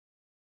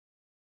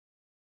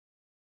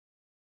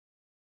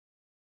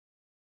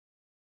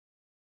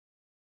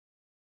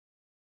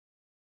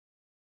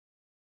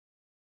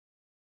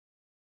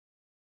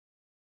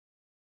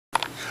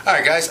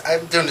Alright guys,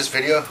 I'm doing this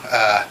video.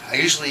 I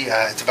usually,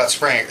 it's about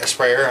spraying a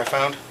sprayer I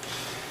found.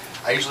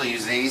 I usually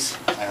use these.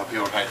 I know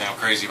people are probably think I'm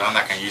crazy, but I'm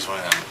not going to use one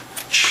of them.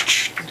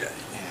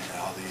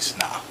 All these,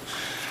 no.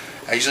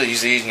 I usually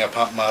use these and you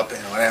pump them up,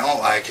 and what I don't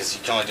like is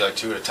you can only do like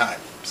 2 at a time.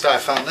 So I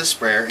found this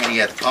sprayer and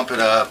you have to pump it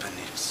up, and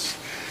this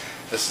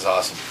is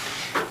awesome.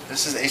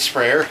 This is a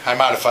sprayer. I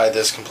modified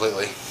this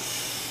completely.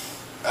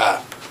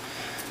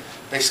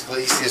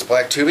 Basically, you see this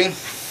black tubing?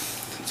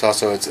 It's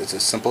also, it's a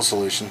simple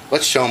solution.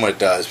 Let's show them what it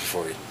does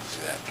before we do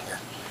that here.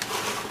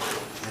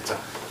 It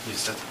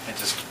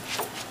just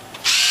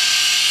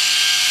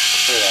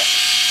look at that.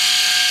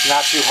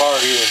 Not too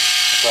hard either.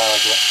 That's why I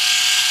like it.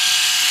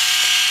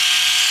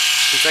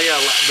 Since I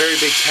got very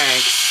big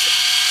tanks,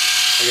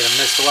 I get them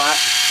missed a lot.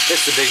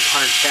 This is a big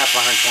 125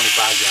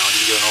 gallon.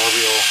 You can do an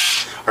Orbeal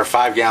or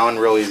 5 gallon,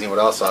 real easy. What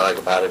else I like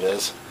about it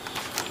is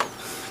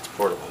it's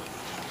portable.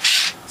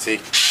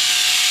 See?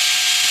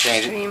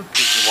 Change it. You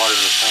can water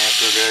the plants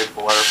real good.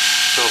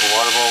 Fill the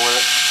water bowl with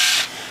it.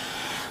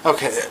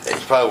 Okay, you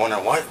probably wonder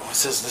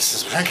what's this? This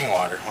is drinking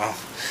water. Well,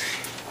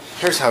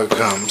 here's how it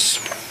comes.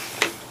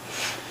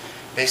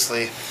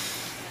 Basically, you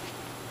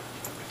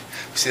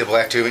see the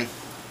black tubing?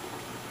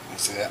 You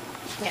see that?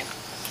 Yeah.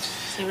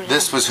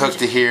 This was hooked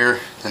to here,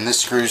 then this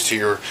screws to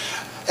your,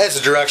 as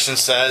the direction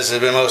says,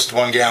 it'd be most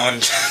 1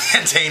 gallon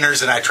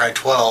containers, and I tried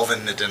 12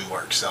 and it didn't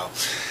work, so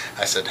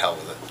I said hell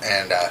with it.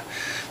 And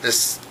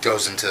this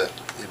goes into,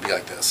 it'd be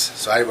like this.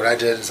 So what I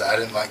did is I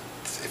didn't like,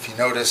 if you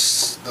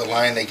notice, the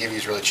line they give you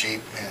is really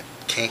cheap, and it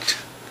kinked.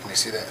 Can you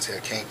see that? See how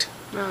it kinked?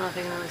 No, I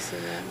think I only see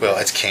that. Well,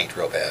 it's kinked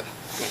real bad.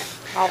 Yeah,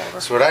 all over.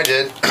 So what I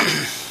did,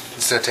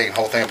 instead of taking the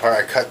whole thing apart,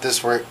 I cut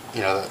this where,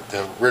 you know,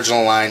 the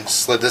original line,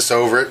 slid this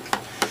over it.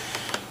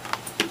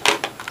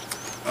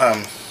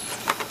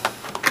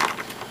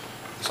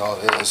 That's all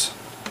it is.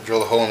 Drill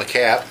the hole in the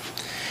cap.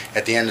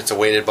 At the end, it's a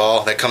weighted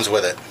ball that comes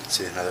with it.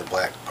 See another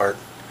black part.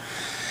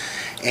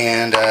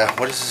 And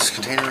what is this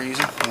container we're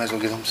using? Might as well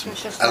give them some.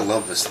 I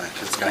love this thing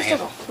because it's got a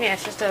handle. Yeah,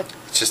 it's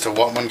just a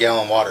 1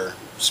 gallon water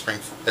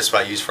spring. That's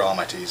what I use for all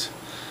my teas.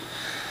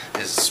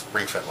 Is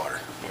spring-fed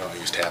water. You don't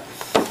use tap.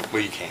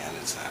 Well, you can.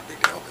 It's not a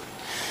big deal.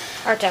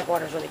 But our tap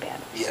water is really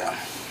bad. yeah,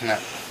 and that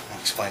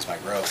explains my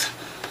growth.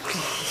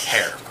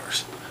 Hair, of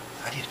course.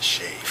 I need a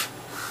shave.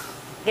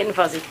 Getting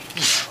fuzzy.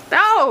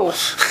 No!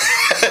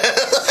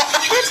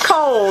 It's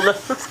cold.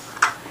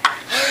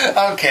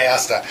 Okay, I'll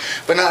stop.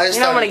 But no, I just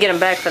I'm going to get him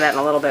back for that in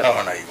a little bit.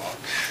 Oh, no, you won't.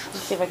 Let's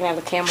see if I can have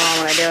the camera on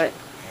when I do it.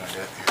 You want to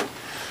do it?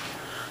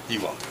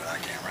 You won't do it on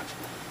camera.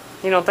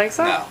 You don't think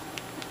so? No.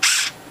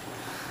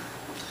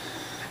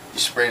 You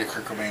sprayed a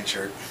Kurt Cobain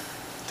shirt.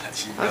 I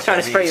was trying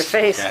to spray your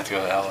face. You have to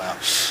go to hell now.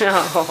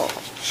 No.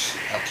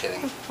 I'm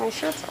kidding. My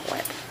shirt's all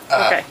wet.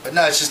 Okay. But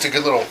no, it's just a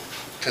good little,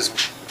 because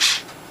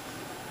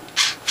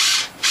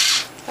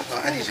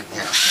I need to, you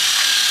know.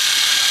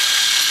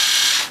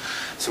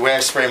 So the way I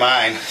spray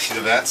mine, see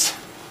the vents?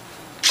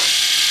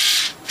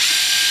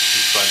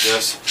 Just like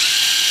this.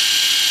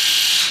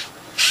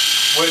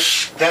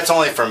 Which, that's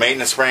only for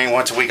maintenance spraying.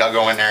 Once a week I'll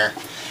go in there.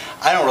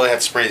 I don't really have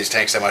to spray these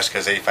tanks that much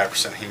because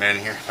 85% humidity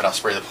in here, but I'll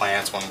spray the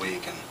plants 1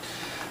 week and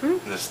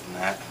this and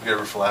that. Get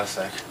her full out a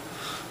sec.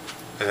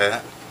 Is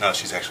that it? No,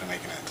 she's actually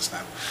making it this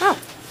time. Oh.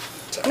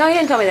 So, no, you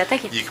didn't tell me that.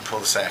 Thank you. You can pull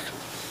the sack.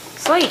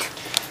 Sweet.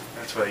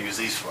 That's what I use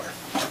these for.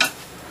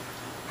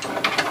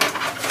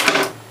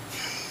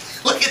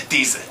 Look at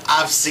these.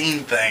 I've seen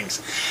things.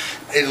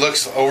 It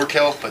looks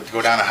overkill, but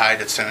go down to height,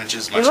 it's 10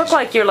 inches. You look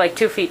like you're like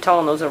 2 feet tall,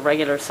 and those are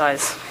regular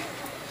size.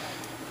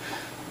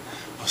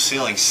 Well,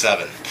 ceiling's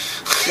 7.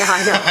 Yeah,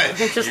 I know.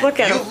 Just look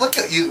at you them. Look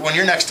at you when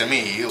you're next to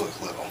me. You look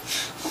little.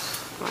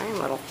 I am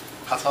little.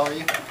 How tall are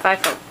you? 5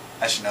 foot.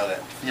 I should know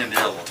that. You're a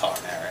little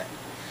taller now, right?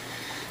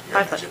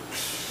 You're 5 foot.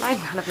 I'm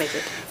not a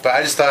midget. But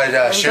I just thought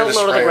I'd share this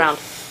low to the sprayer. ground.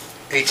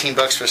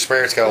 $18 for a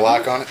sprayer. It's got a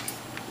lock on it.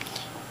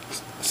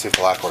 Let's see if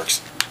the lock works.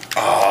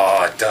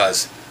 Oh, it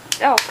does.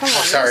 Oh, come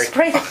on. Sorry.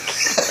 Spray. I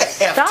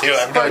have to. I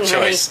have no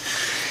choice.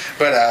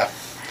 But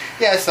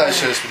yeah, I thought I'd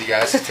share this with you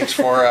guys. It takes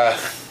 4 AA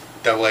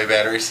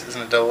batteries.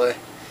 Isn't it AA?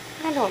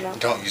 I don't know.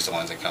 Don't use the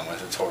ones that come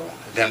with it. It's horrible.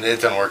 It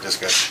doesn't work this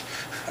good.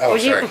 Oh, Well,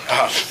 sorry.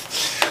 Oh,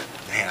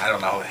 man, I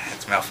don't know.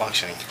 It's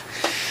malfunctioning.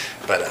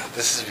 But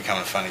this is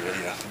becoming a funny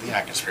video. You're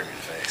not going to spray me in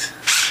the face.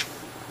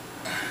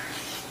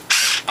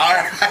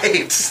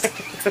 Alright.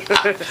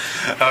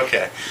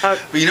 Okay.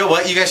 But you know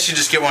what? You guys should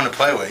just get one to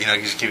play with. You know,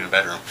 you just keep it in the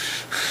bedroom.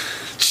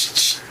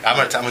 I'm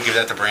gonna give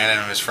that to Brandon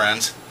and his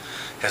friends.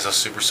 He has those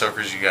super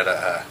soakers. You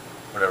gotta,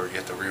 whatever, you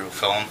have to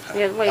refill them.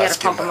 Yeah, well, you gotta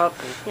pump them up.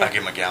 Yeah. I'll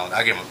give him a gallon.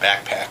 I'll give him a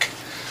backpack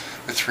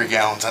with 3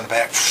 gallons on the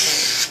back.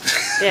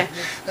 Yeah.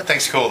 That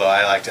thing's cool though.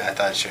 I liked it. I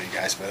thought I'd show you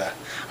guys. But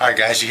alright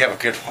guys, you have a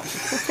good one.